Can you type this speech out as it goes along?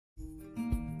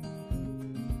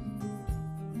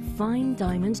fine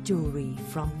diamond jewellery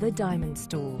from the Diamond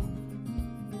Store.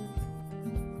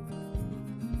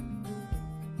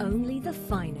 Only the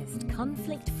finest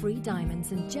conflict-free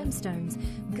diamonds and gemstones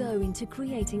go into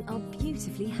creating our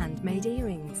beautifully handmade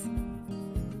earrings.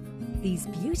 These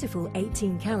beautiful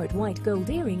 18-karat white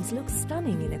gold earrings look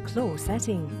stunning in a claw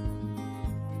setting.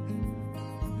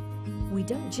 We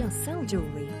don't just sell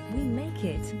jewellery, we make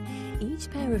it.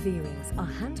 Each pair of earrings are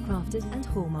handcrafted and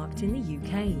hallmarked in the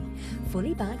UK,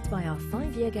 fully backed by our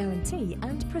 5-year guarantee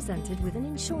and presented with an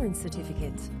insurance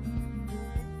certificate.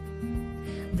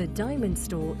 The Diamond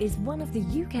Store is one of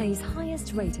the UK's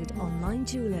highest rated online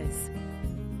jewellers.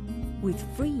 With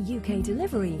free UK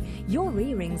delivery, your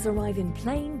earrings arrive in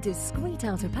plain, discreet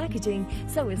outer packaging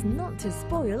so as not to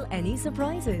spoil any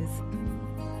surprises.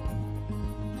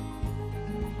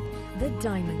 The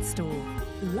Diamond Store.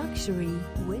 Luxury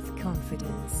with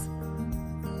confidence.